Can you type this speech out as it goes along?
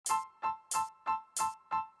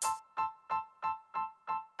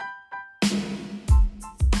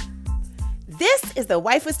This is the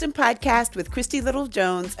Wife Wisdom Podcast with Christy Little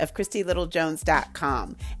Jones of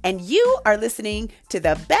ChristyLittleJones.com. And you are listening to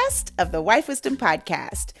the best of the Wife Wisdom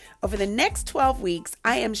Podcast. Over the next 12 weeks,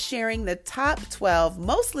 I am sharing the top 12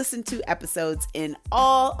 most listened to episodes in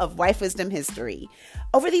all of Wife Wisdom history.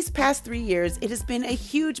 Over these past 3 years, it has been a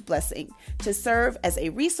huge blessing to serve as a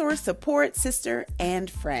resource, support, sister,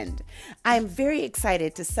 and friend. I am very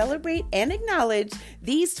excited to celebrate and acknowledge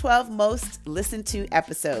these 12 most listened to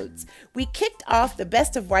episodes. We kicked off the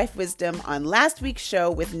Best of Wife Wisdom on last week's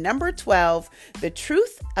show with number 12, The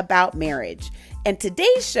Truth About Marriage. And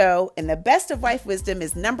today's show in the Best of Wife Wisdom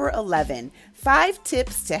is number 11, 5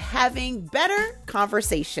 Tips to Having Better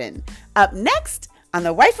Conversation. Up next on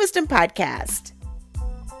the Wife Wisdom Podcast.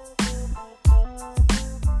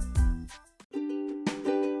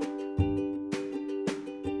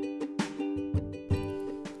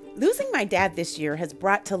 Losing my dad this year has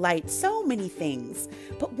brought to light so many things,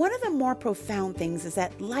 but one of the more profound things is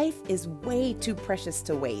that life is way too precious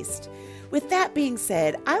to waste. With that being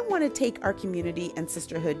said, I want to take our community and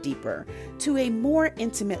sisterhood deeper to a more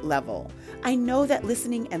intimate level. I know that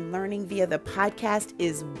listening and learning via the podcast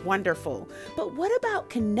is wonderful, but what about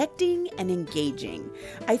connecting and engaging?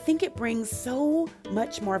 I think it brings so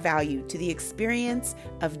much more value to the experience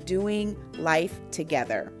of doing life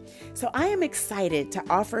together. So I am excited to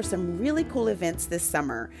offer some really cool events this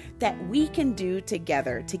summer that we can do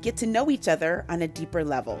together to get to know each other on a deeper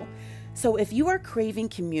level. So if you are craving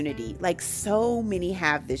community like so many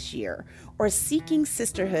have this year, or seeking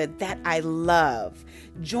sisterhood that I love,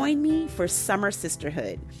 join me for Summer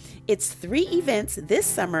Sisterhood. It's 3 events this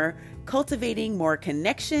summer cultivating more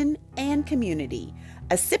connection and community: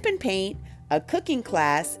 a sip and paint, a cooking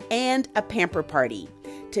class, and a pamper party.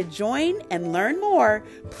 To join and learn more,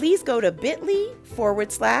 please go to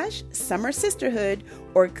bit.ly/Summer Sisterhood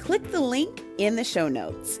or click the link in the show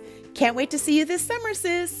notes. Can't wait to see you this summer,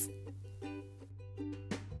 sis.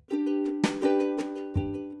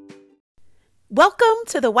 Welcome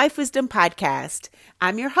to the Wife Wisdom Podcast.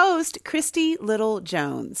 I'm your host, Christy Little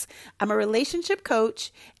Jones. I'm a relationship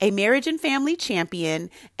coach, a marriage and family champion,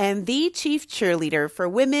 and the chief cheerleader for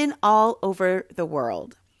women all over the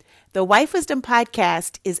world. The Wife Wisdom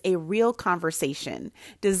Podcast is a real conversation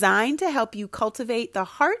designed to help you cultivate the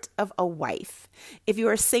heart of a wife. If you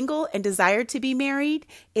are single and desire to be married,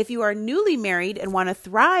 if you are newly married and want to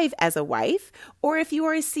thrive as a wife, or if you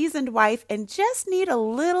are a seasoned wife and just need a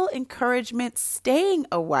little encouragement staying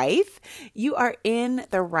a wife, you are in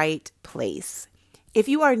the right place. If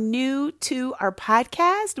you are new to our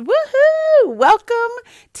podcast, woohoo! Welcome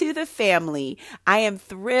to the family. I am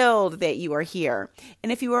thrilled that you are here. And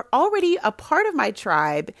if you are already a part of my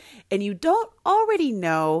tribe and you don't already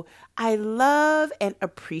know, I love and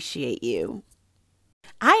appreciate you.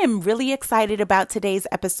 I am really excited about today's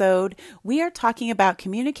episode. We are talking about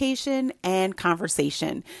communication and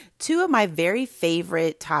conversation, 2 of my very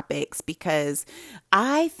favorite topics, because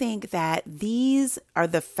I think that these are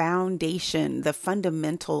the foundation, the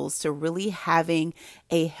fundamentals to really having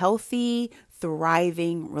a healthy,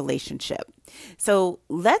 thriving relationship. So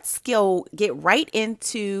let's get right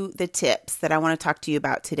into the tips that I want to talk to you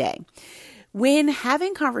about today. When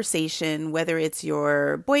having conversation, whether it's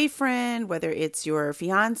your boyfriend, whether it's your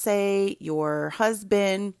fiance, your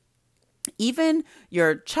husband, even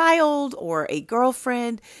your child or a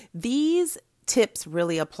girlfriend, these tips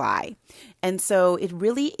really apply. And so it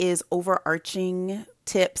really is overarching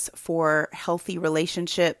tips for healthy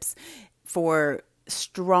relationships, for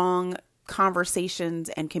strong conversations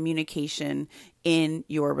and communication in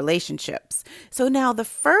your relationships. So now the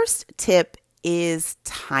first tip is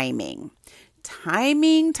timing.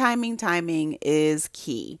 Timing is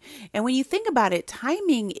key. And when you think about it,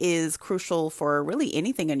 timing is crucial for really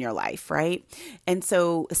anything in your life, right? And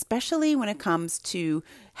so especially when it comes to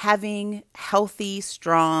having healthy,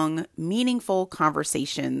 strong, meaningful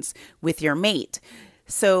conversations with your mate.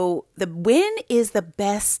 So when is the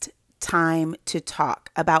best time to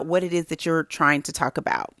talk about what it is that you're trying to talk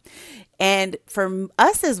about? And for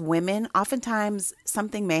us as women, oftentimes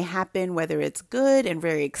something may happen, whether it's good and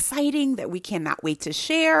very exciting that we cannot wait to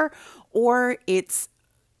share, or it's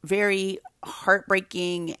very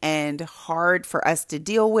heartbreaking and hard for us to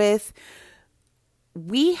deal with.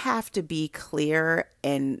 We have to be clear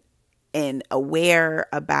and aware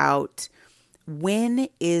about when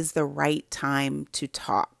is the right time to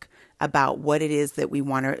talk about what it is that we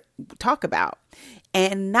want to talk about,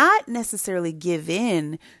 and not necessarily give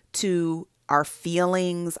in to our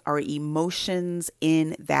feelings, our emotions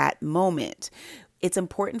in that moment. It's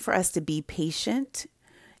important for us to be patient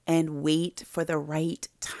and wait for the right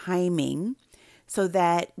timing so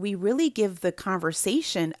that we really give the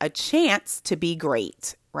conversation a chance to be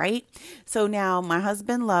great, right? So now my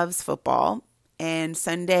husband loves football, and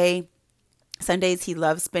Sundays he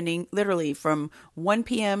loves spending literally from 1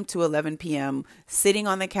 p.m. to 11 p.m. sitting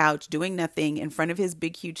on the couch doing nothing in front of his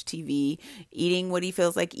big, huge TV, eating what he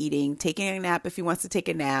feels like eating, taking a nap if he wants to take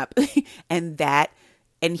a nap,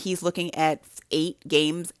 and he's looking at 8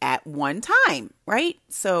 games at one time, right?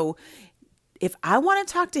 So if I want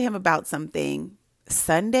to talk to him about something,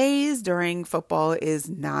 Sundays during football is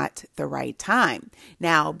not the right time.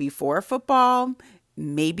 Now, before football,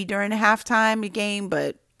 maybe during a halftime game,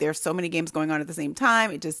 but there's so many games going on at the same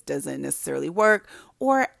time, it just doesn't necessarily work.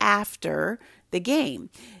 Or after the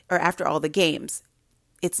game, or after all the games.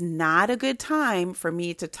 It's not a good time for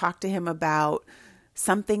me to talk to him about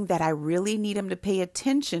something that I really need him to pay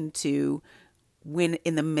attention to when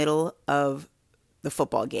in the middle of the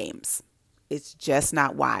football games. It's just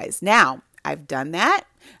not wise. Now, I've done that.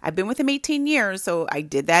 I've been with him 18 years, so I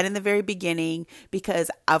did that in the very beginning because,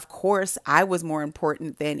 of course, I was more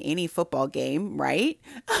important than any football game, right?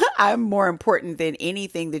 I'm more important than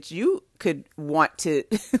anything that you could want to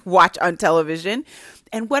watch on television.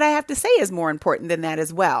 And what I have to say is more important than that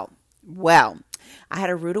as well. Well, I had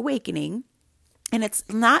a rude awakening. And it's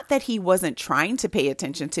not that he wasn't trying to pay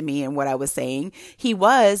attention to me and what I was saying. He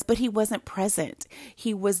was, but he wasn't present.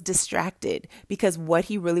 He was distracted because what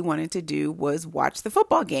he really wanted to do was watch the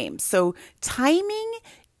football game. So timing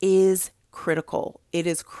is critical. It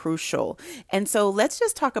is crucial. And so let's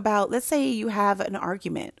just talk about, let's say you have an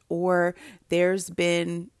argument or there's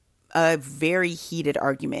been a very heated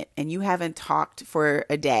argument and you haven't talked for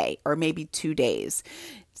a day or maybe 2 days.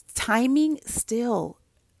 Timing still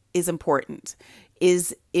is important.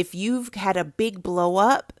 Is if you've had a big blow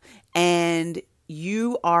up and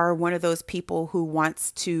you are one of those people who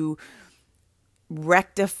wants to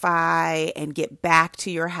rectify and get back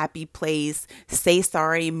to your happy place, say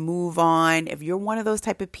sorry, move on. If you're one of those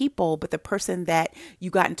type of people, but the person that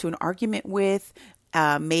you got into an argument with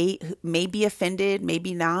may be offended,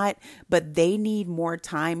 maybe not, but they need more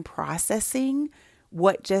time processing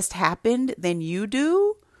what just happened than you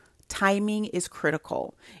do. Timing is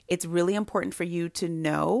critical. It's really important for you to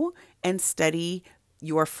know and study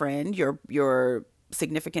your friend, your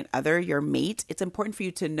significant other, your mate. It's important for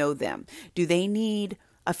you to know them. Do they need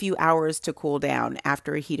a few hours to cool down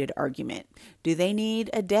after a heated argument? Do they need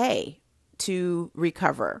a day to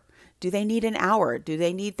recover? Do they need an hour? Do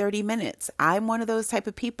they need 30 minutes? I'm one of those type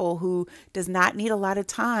of people who does not need a lot of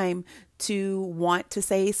time to want to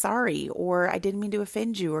say sorry, or I didn't mean to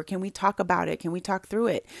offend you, or can we talk about it? Can we talk through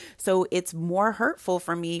it? So it's more hurtful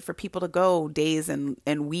for me for people to go days and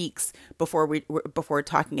weeks before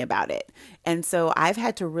talking about it. And so I've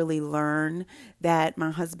had to really learn that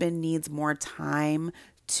my husband needs more time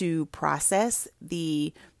to process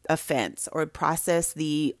the offense or process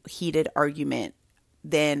the heated argument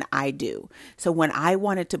than I do. So when I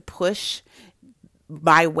wanted to push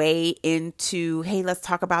my way into, hey, let's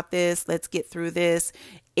talk about this, let's get through this,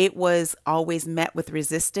 it was always met with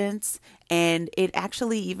resistance. And it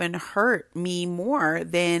actually even hurt me more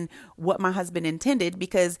than what my husband intended,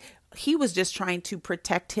 because he was just trying to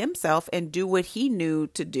protect himself and do what he knew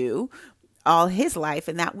to do all his life.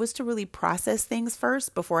 And that was to really process things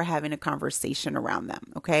first before having a conversation around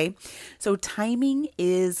them. Okay. So timing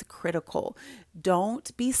is critical.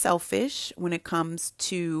 Don't be selfish when it comes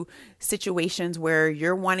to situations where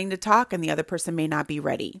you're wanting to talk and the other person may not be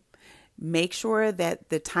ready. Make sure that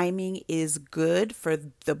the timing is good for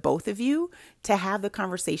the both of you to have the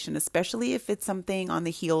conversation, especially if it's something on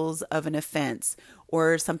the heels of an offense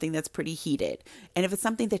or something that's pretty heated. And if it's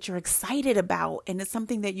something that you're excited about and it's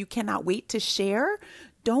something that you cannot wait to share,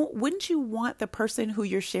 wouldn't you want the person who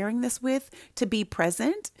you're sharing this with to be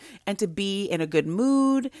present and to be in a good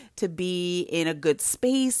mood, to be in a good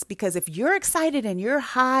space? Because if you're excited and you're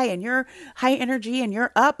high and you're high energy and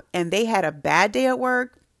you're up and they had a bad day at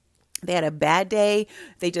work, they had a bad day,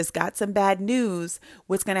 they just got some bad news,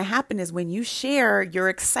 what's going to happen is when you share your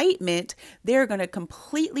excitement, they're going to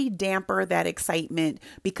completely damper that excitement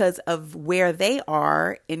because of where they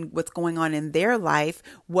are and what's going on in their life,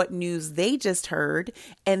 what news they just heard.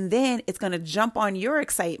 And then it's going to jump on your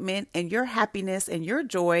excitement and your happiness and your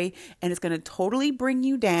joy, and it's going to totally bring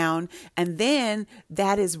you down. And then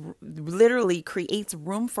that is literally creates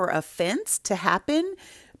room for offense to happen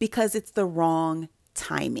because it's the wrong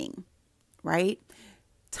timing. Right?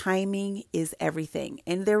 Timing is everything.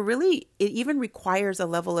 And it even requires a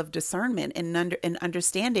level of discernment and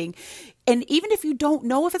understanding. And even if you don't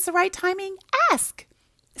know if it's the right timing, ask.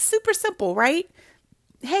 Super simple, right?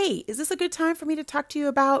 Hey, is this a good time for me to talk to you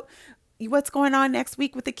about, what's going on next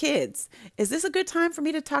week with the kids? Is this a good time for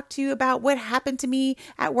me to talk to you about what happened to me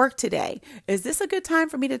at work today? Is this a good time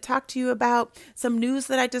for me to talk to you about some news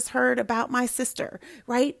that I just heard about my sister,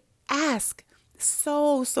 right? Ask.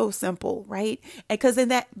 So simple, right? And because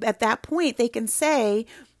at that point they can say,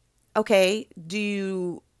 okay, do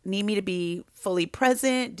you need me to be fully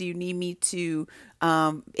present? Do you need me to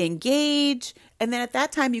engage? And then at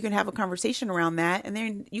that time, you can have a conversation around that. And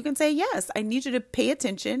then you can say, yes, I need you to pay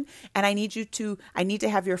attention and I need to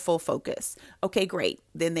have your full focus. Okay, great.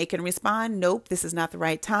 Then they can respond, nope, this is not the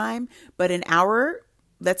right time, but an hour,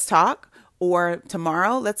 let's talk. Or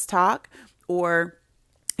tomorrow, let's talk. Or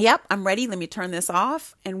yep, I'm ready. Let me turn this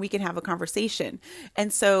off and we can have a conversation.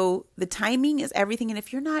 And so the timing is everything. And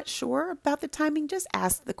if you're not sure about the timing, just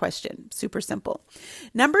ask the question. Super simple.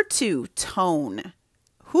 Number 2, tone.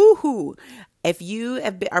 If you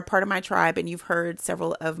are part of my tribe and you've heard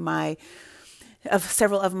several of my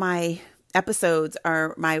episodes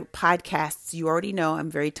or my podcasts, you already know I'm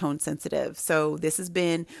very tone sensitive. So this has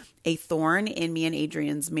been a thorn in me and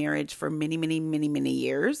Adrian's marriage for many, many, many, many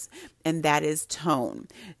years. And that is tone.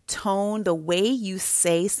 Tone, the way you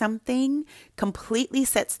say something completely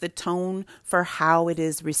sets the tone for how it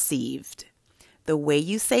is received. The way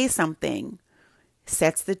you say something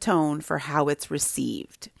sets the tone for how it's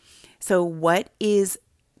received. So what is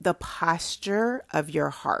the posture of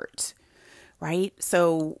your heart? Right?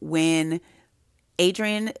 So when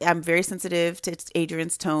Adrian, I'm very sensitive to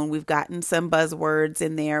Adrian's tone. We've gotten some buzzwords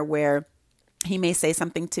in there where he may say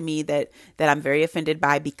something to me that I'm very offended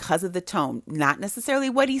by because of the tone, not necessarily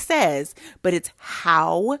what he says, but it's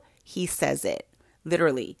how he says it.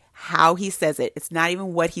 Literally how he says it. It's not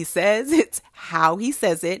even what he says. It's how he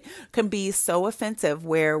says it can be so offensive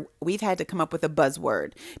where we've had to come up with a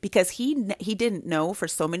buzzword because he didn't know for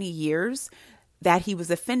so many years that he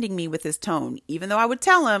was offending me with his tone, even though I would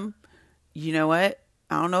tell him, you know what?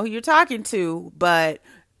 I don't know who you're talking to, but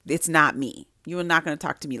it's not me. You are not going to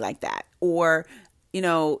talk to me like that. Or,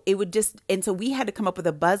 it would just, and so we had to come up with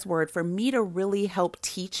a buzzword for me to really help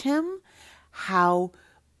teach him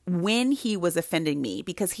when he was offending me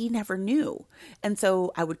because he never knew. And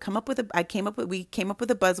so we came up with a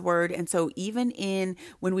buzzword. And so even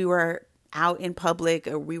when we were out in public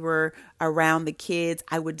or we were around the kids,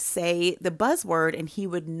 I would say the buzzword and he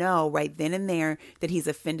would know right then and there that he's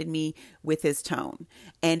offended me with his tone.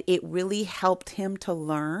 And it really helped him to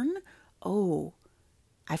learn, oh,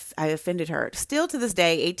 I offended her. Still to this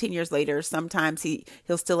day, 18 years later, sometimes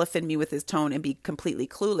he'll still offend me with his tone and be completely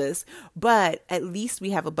clueless. But at least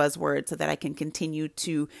we have a buzzword so that I can continue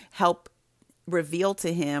to help reveal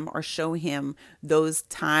to him or show him those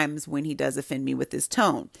times when he does offend me with his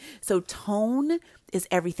tone. So tone is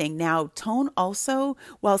everything. Now, tone also,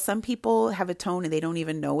 while some people have a tone and they don't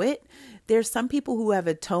even know it, there's some people who have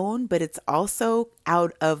a tone, but it's also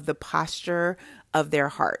out of the posture of their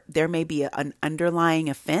heart. There may be an underlying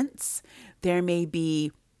offense. There may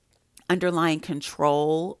be underlying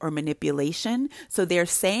control or manipulation. So they're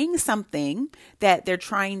saying something that they're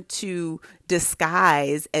trying to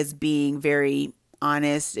disguise as being very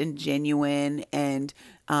honest and genuine and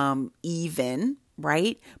even,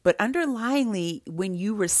 right? But underlyingly, when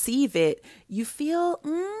you receive it, you feel,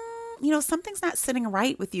 something's not sitting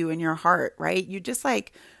right with you in your heart, right? You're just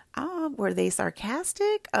like, were they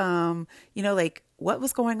sarcastic? Like what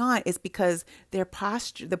was going on? It's because the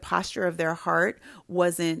posture of their heart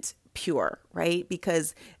wasn't pure, right?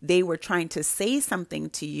 Because they were trying to say something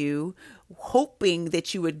to you, hoping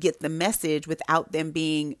that you would get the message without them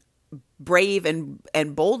being brave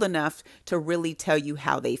and bold enough to really tell you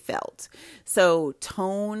how they felt. So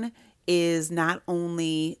tone is not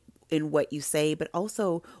only in what you say, but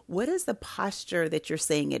also what is the posture that you're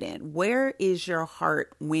saying it in? Where is your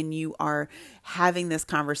heart when you are having this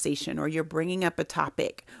conversation or you're bringing up a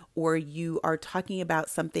topic or you are talking about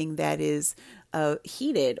something that is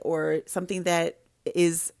heated or something that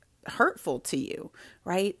is hurtful to you,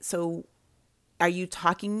 right? So are you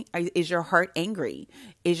talking, is your heart angry?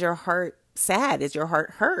 Is your heart sad? Is your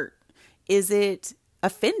heart hurt? Is it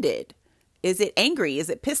offended? Is it angry? Is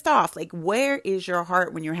it pissed off? Like, where is your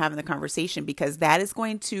heart when you're having the conversation? Because that is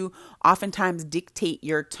going to oftentimes dictate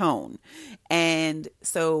your tone. And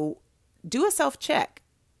so do a self-check,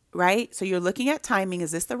 right? So you're looking at timing. Is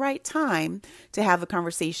this the right time to have a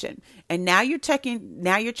conversation? And now you're checking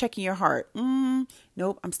your heart.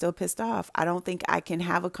 Nope, I'm still pissed off. I don't think I can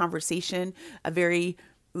have a conversation, a very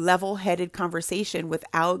level-headed conversation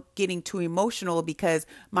without getting too emotional because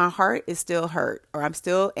my heart is still hurt or I'm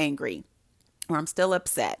still angry. Or I'm still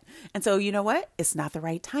upset. And so you know what? It's not the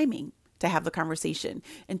right timing to have the conversation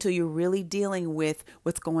until you're really dealing with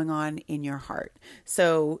what's going on in your heart.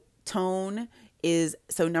 So Tone is,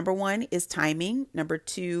 so number 1 is timing. Number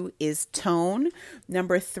 2 is tone.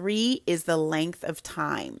 Number 3 is the length of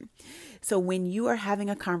time. So when you are having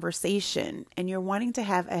a conversation and you're wanting to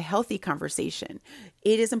have a healthy conversation,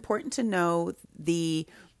 it is important to know the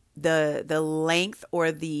length,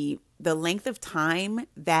 or the length of time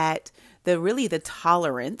that the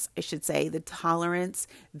tolerance, I should say, the tolerance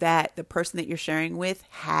that the person that you're sharing with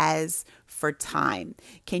has for time.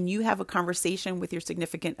 Can you have a conversation with your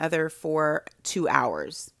significant other for 2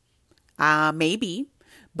 hours? Maybe,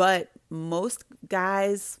 but most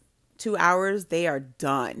guys, 2 hours, they are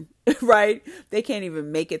done, right? They can't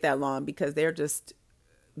even make it that long because they're just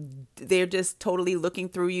totally looking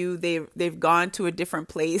through you. They've gone to a different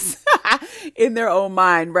place in their own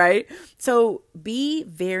mind, right? So be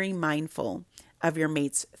very mindful of your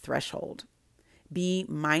mate's threshold. Be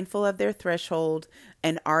mindful of their threshold.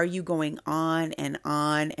 And are you going on and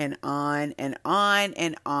on and on and on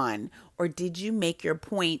and on? Or did you make your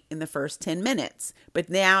point in the first 10 minutes? But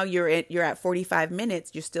now you're at 45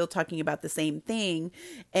 minutes. You're still talking about the same thing.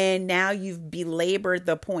 And now you've belabored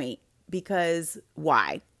the point. Because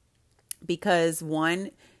why? Because one,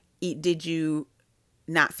 did you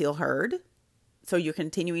not feel heard? So you're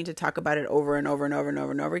continuing to talk about it over and over and over and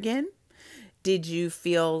over and over again. Did you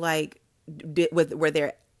feel like, were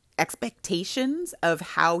there expectations of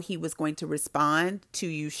how he was going to respond to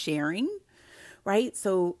you sharing? Right?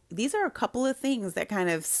 So these are a couple of things that kind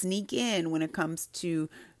of sneak in when it comes to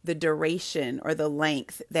the duration or the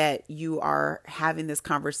length that you are having this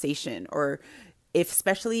conversation, or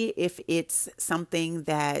especially if it's something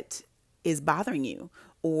that is bothering you,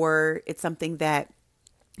 or it's something that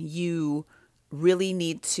you really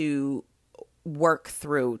need to work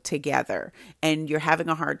through together and you're having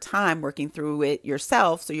a hard time working through it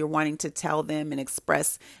yourself. So you're wanting to tell them and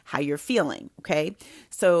express how you're feeling. Okay.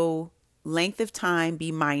 So length of time,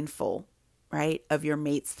 be mindful, right, of your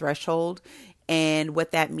mate's threshold. And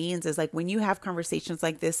what that means is, like, when you have conversations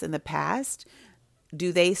like this in the past,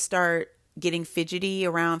 do they start getting fidgety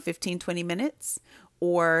around 15, 20 minutes?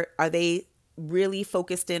 Or are they really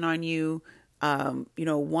focused in on you,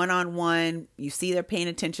 one-on-one? You see they're paying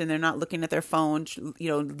attention. They're not looking at their phone,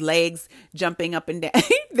 legs jumping up and down,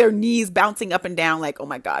 their knees bouncing up and down like, oh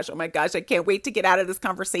my gosh, I can't wait to get out of this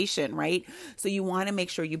conversation, right? So you want to make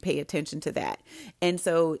sure you pay attention to that. And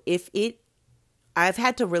so I've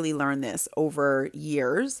had to really learn this over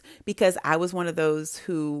years, because I was one of those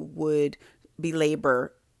who would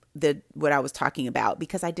belabor what I was talking about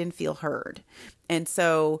because I didn't feel heard. And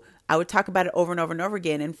so I would talk about it over and over and over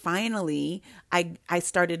again. And finally, I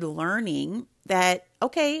started learning that,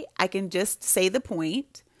 okay, I can just say the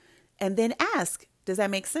point and then ask, does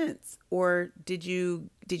that make sense? Or did you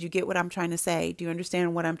get what I'm trying to say? Do you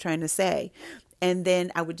understand what I'm trying to say? And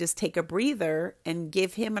then I would just take a breather and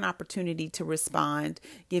give him an opportunity to respond,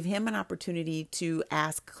 give him an opportunity to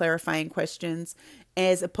ask clarifying questions,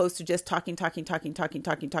 as opposed to just talking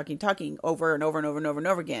over and over and over and over and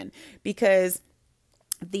over again. Because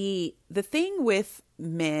the thing with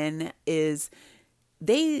men is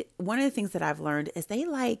one of the things that I've learned is they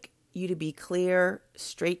like you to be clear,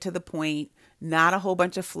 straight to the point, not a whole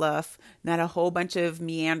bunch of fluff, not a whole bunch of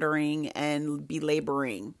meandering and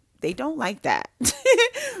belaboring. They don't like that.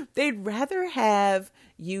 They'd rather have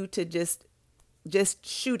you to just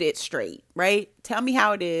shoot it straight, right? Tell me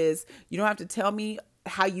how it is. You don't have to tell me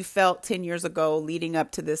how you felt 10 years ago leading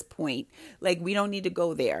up to this point. Like, we don't need to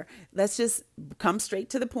go there. Let's just come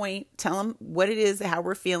straight to the point, tell them what it is, how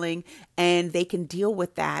we're feeling, and they can deal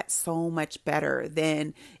with that so much better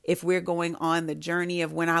than if we're going on the journey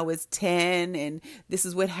of when I was 10 and this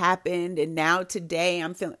is what happened and now today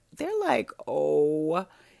I'm feeling. They're like, oh,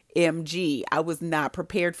 MG, I was not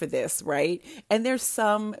prepared for this, right? And there's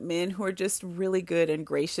some men who are just really good and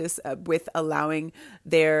gracious with allowing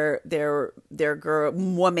their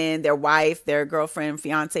woman, their wife, their girlfriend,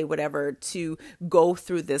 fiance, whatever, to go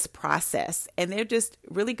through this process. And they're just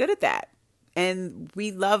really good at that. And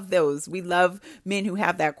we love those. We love men who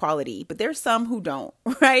have that quality, but there's some who don't,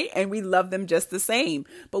 right? And we love them just the same.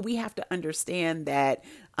 But we have to understand that,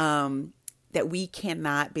 that we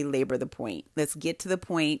cannot belabor the point. Let's get to the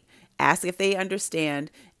point, ask if they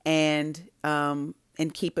understand, and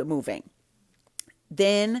keep it moving.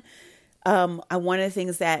 Then, one of the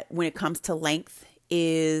things that when it comes to length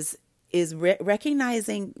is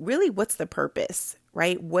recognizing really what's the purpose,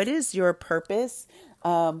 right? What is your purpose?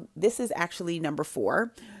 This is actually number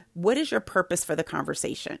 4. What is your purpose for the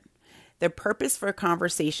conversation? The purpose for a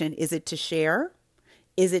conversation, is it to share?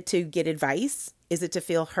 Is it to get advice? Is it to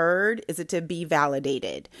feel heard? Is it to be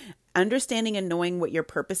validated? Understanding and knowing what your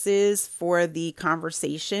purpose is for the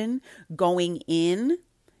conversation going in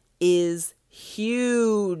is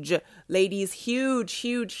huge. Ladies, huge,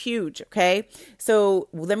 huge, huge. Okay. So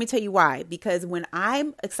let me tell you why. Because when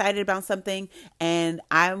I'm excited about something and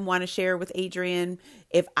I want to share with Adrian,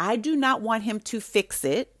 if I do not want him to fix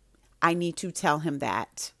it, I need to tell him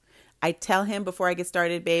that. I tell him before I get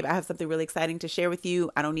started, babe, I have something really exciting to share with you.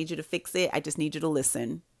 I don't need you to fix it. I just need you to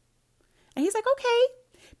listen. And he's like, okay.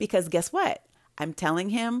 Because guess what? I'm telling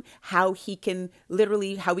him how we can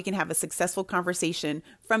have a successful conversation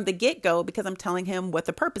from the get-go, because I'm telling him what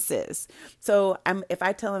the purpose is. So if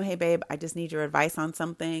I tell him, hey, babe, I just need your advice on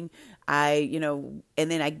something, and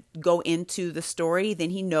then I go into the story, then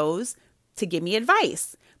he knows to give me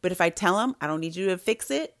advice. But if I tell him, I don't need you to fix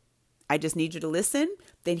it, I just need you to listen,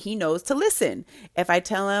 then he knows to listen. If I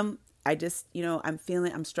tell him,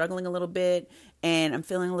 I'm struggling a little bit and I'm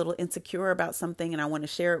feeling a little insecure about something and I want to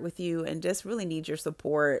share it with you and just really need your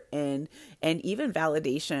support and even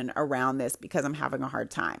validation around this because I'm having a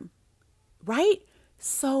hard time. Right?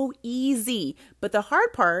 So easy. But the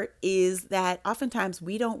hard part is that oftentimes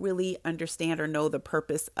we don't really understand or know the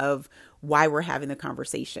purpose of why we're having the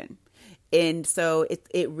conversation. And so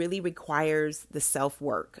it really requires the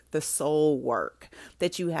self-work, the soul work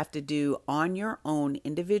that you have to do on your own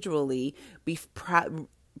individually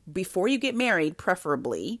before you get married,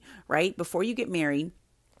 preferably, right? Before you get married,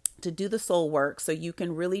 to do the soul work so you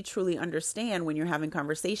can really truly understand when you're having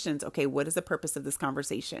conversations, okay, what is the purpose of this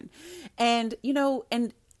conversation? And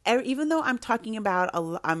even though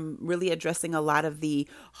I'm really addressing a lot of the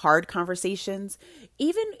hard conversations,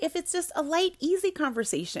 even if it's just a light, easy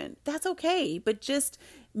conversation, that's okay. But just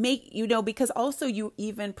because also you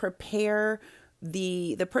even prepare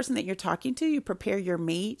the person that you're talking to, you prepare your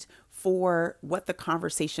mate for what the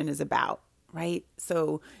conversation is about, right?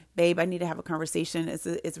 So, babe, I need to have a conversation.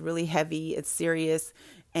 It's really heavy. It's serious.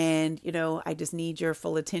 And, I just need your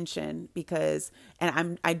full attention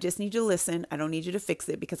I just need you to listen. I don't need you to fix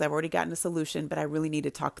it because I've already gotten a solution, but I really need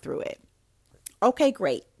to talk through it. Okay,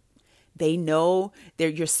 great. They know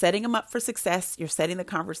you're setting them up for success. You're setting the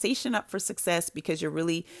conversation up for success because you're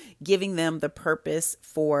really giving them the purpose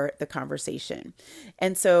for the conversation.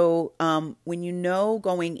 And so when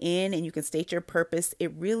going in and you can state your purpose,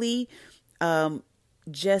 it really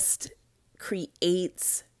just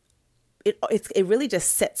creates it really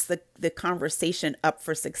just sets the conversation up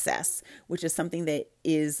for success, which is something that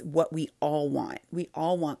is what we all want. We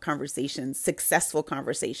all want conversations, successful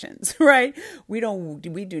conversations, right? We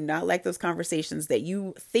do not like those conversations that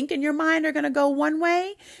you think in your mind are going to go one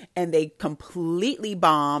way and they completely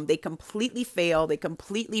bomb, they completely fail, they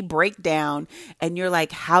completely break down. And you're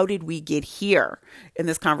like, how did we get here in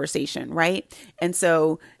this conversation, right? And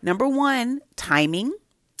so 1, timing.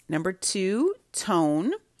 2,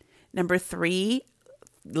 tone. 3,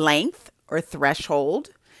 length or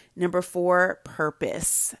threshold. 4,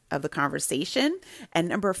 purpose of the conversation.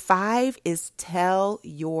 And 5 is tell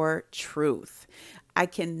your truth. I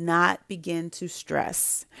cannot begin to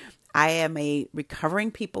stress. I am a recovering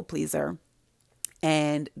people pleaser.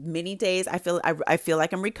 And many days I feel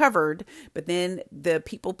like I'm recovered, but then the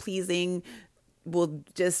people pleasing will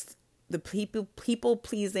just the people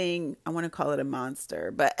pleasing, I want to call it a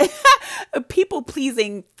monster, but a people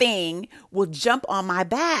pleasing thing will jump on my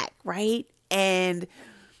back, right? And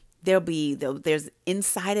there's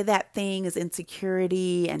inside of that thing is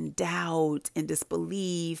insecurity and doubt and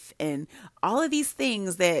disbelief and all of these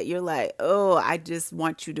things that you're like, oh, I just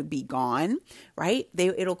want you to be gone, right?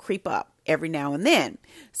 It'll creep up every now and then.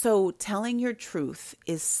 So telling your truth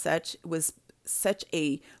was such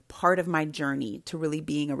a part of my journey to really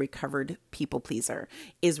being a recovered people pleaser,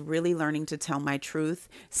 is really learning to tell my truth,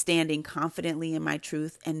 standing confidently in my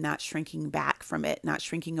truth and not shrinking back from it, not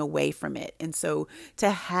shrinking away from it. And so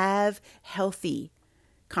to have healthy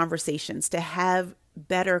conversations, to have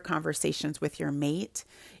better conversations with your mate,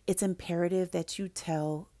 it's imperative that you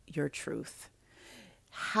tell your truth.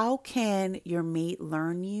 How can your mate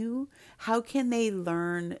learn you? How can they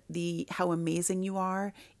learn how amazing you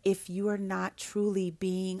are if you are not truly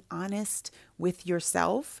being honest with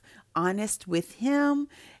yourself, honest with him,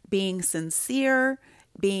 being sincere,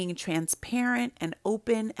 being transparent and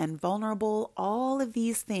open and vulnerable? All of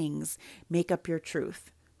these things make up your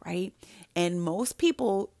truth, right? And most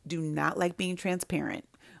people do not like being transparent.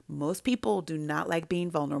 Most people do not like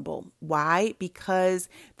being vulnerable. Why? Because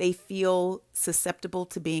they feel susceptible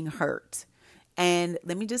to being hurt. And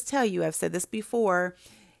let me just tell you, I've said this before,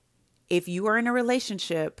 if you are in a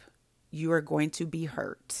relationship, you are going to be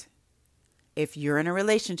hurt. If you're in a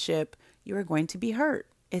relationship, you are going to be hurt.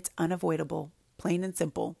 It's unavoidable, plain and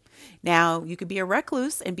simple. Now, you could be a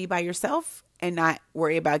recluse and be by yourself and not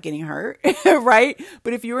worry about getting hurt, right?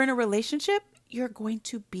 But if you're in a relationship, you're going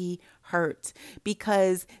to be hurt,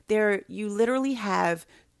 because you literally have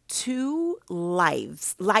two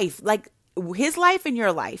life, like his life and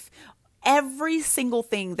your life, every single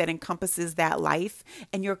thing that encompasses that life,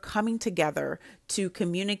 and you're coming together to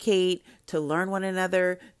communicate, to learn one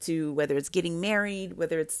another, to whether it's getting married,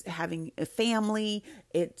 whether it's having a family,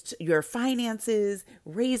 it's your finances,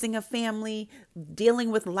 raising a family,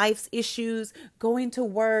 dealing with life's issues, going to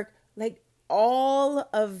work, like all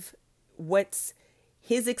of what's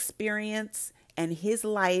his experience and his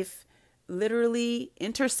life literally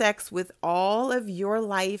intersects with all of your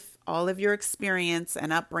life, all of your experience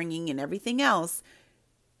and upbringing and everything else.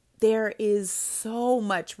 There is so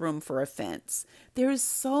much room for offense. There's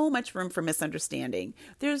so much room for misunderstanding.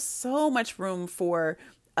 There's so much room for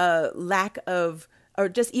lack of, or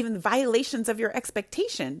just even violations of your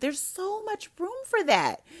expectation. There's so much room for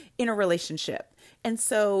that in a relationship. And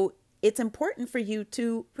so it's important for you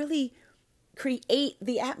to really create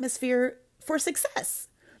the atmosphere for success.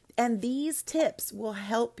 And these tips will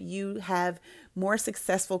help you have more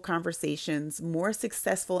successful conversations, more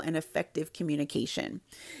successful and effective communication.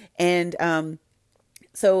 And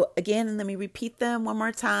so again, let me repeat them one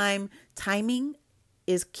more time. Timing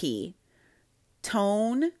is key.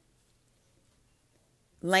 Tone,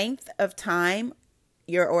 length of time,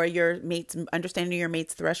 your mate's understanding your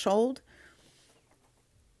mate's threshold,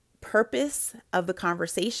 purpose of the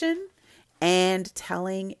conversation, and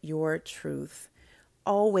telling your truth.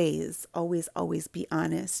 Always, always, always be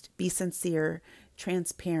honest, be sincere,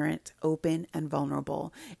 transparent, open, and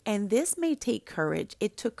vulnerable. And this may take courage.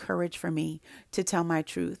 It took courage for me to tell my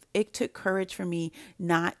truth. It took courage for me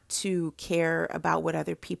not to care about what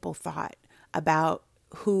other people thought about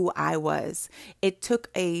who I was. It took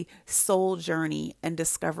a soul journey and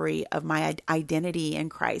discovery of my identity in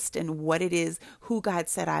Christ and what it is, who God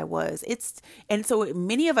said I was. And so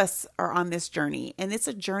many of us are on this journey, and it's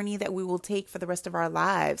a journey that we will take for the rest of our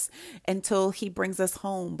lives until he brings us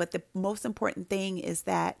home. But the most important thing is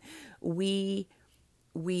that we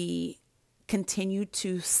continue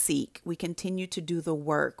to seek. We continue to do the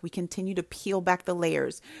work. We continue to peel back the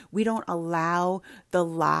layers. We don't allow the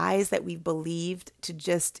lies that we've believed to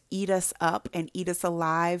just eat us up and eat us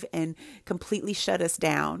alive and completely shut us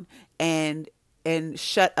down and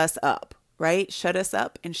shut us up, right? Shut us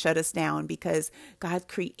up and shut us down, because God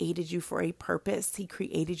created you for a purpose. He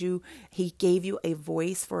created you. He gave you a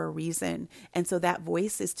voice for a reason. And so that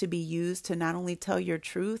voice is to be used to not only tell your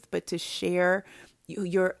truth, but to share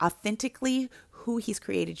you're authentically who he's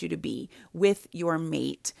created you to be with your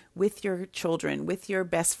mate, with your children, with your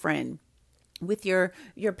best friend, with your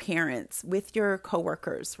parents, with your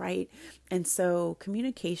coworkers, right? And so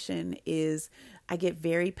communication is, I get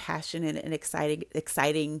very passionate and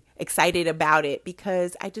excited about it,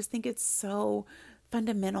 because I just think it's so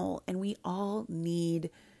fundamental, and we all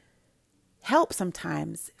need help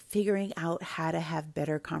sometimes figuring out how to have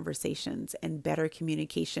better conversations and better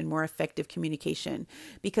communication, more effective communication,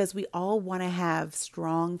 because we all want to have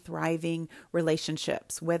strong, thriving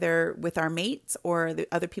relationships, whether with our mates or the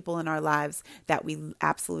other people in our lives that we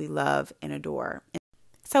absolutely love and adore.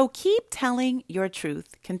 So keep telling your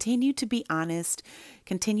truth. Continue to be honest.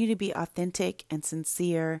 Continue to be authentic and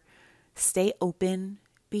sincere. Stay open.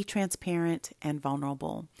 Be transparent and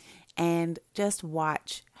vulnerable. And just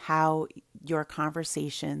watch how your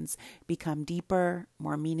conversations become deeper,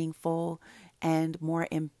 more meaningful, and more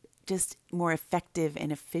effective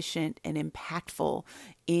and efficient and impactful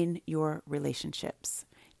in your relationships.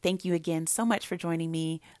 Thank you again so much for joining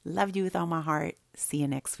me. Love you with all my heart. See you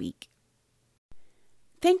next week.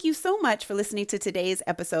 Thank you so much for listening to today's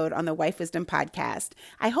episode on the Wife Wisdom Podcast.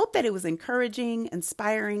 I hope that it was encouraging,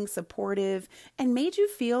 inspiring, supportive, and made you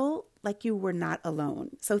feel like you were not alone.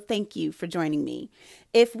 So thank you for joining me.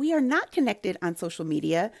 If we are not connected on social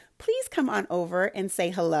media, please come on over and say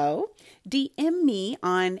hello. DM me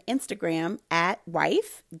on Instagram at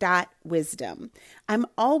wife.wisdom. I'm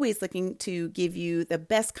always looking to give you the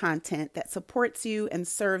best content that supports you and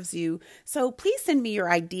serves you. So please send me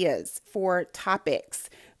your ideas for topics,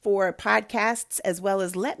 for podcasts, as well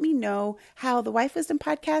as let me know how the Wife Wisdom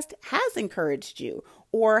Podcast has encouraged you,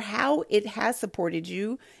 or how it has supported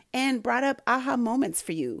you and brought up aha moments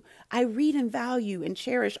for you. I read and value and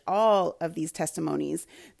cherish all of these testimonies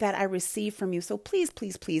that I receive from you. So please,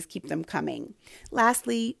 please, please keep them coming.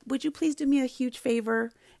 Lastly, would you please do me a huge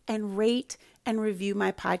favor and rate and review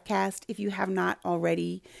my podcast if you have not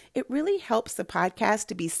already? It really helps the podcast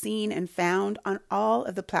to be seen and found on all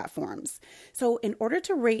of the platforms. So in order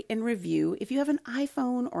to rate and review, if you have an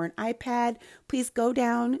iPhone or an iPad, please scroll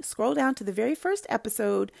down to the very first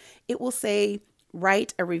episode. It will say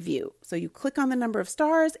write a review. So you click on the number of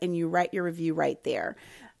stars and you write your review right there.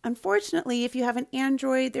 Unfortunately, if you have an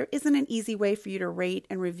Android, there isn't an easy way for you to rate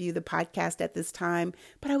and review the podcast at this time,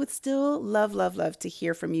 but I would still love to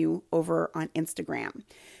hear from you over on Instagram.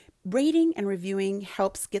 Rating and reviewing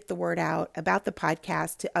helps get the word out about the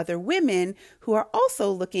podcast to other women who are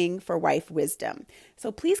also looking for wife wisdom.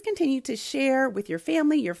 So please continue to share with your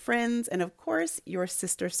family, your friends, and of course, your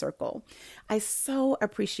sister circle. I so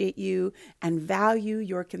appreciate you and value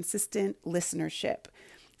your consistent listenership.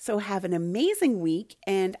 So have an amazing week,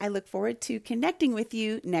 and I look forward to connecting with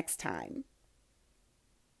you next time.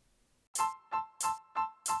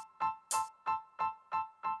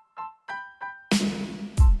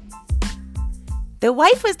 The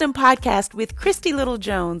Wife Wisdom Podcast with Christy Little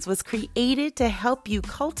Jones was created to help you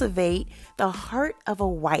cultivate the heart of a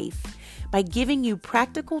wife by giving you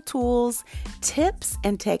practical tools, tips,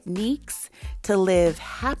 and techniques to live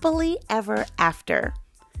happily ever after.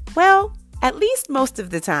 Well, at least most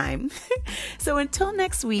of the time. So until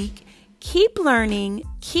next week, keep learning,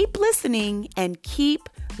 keep listening, and keep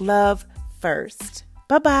love first.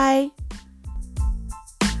 Bye-bye.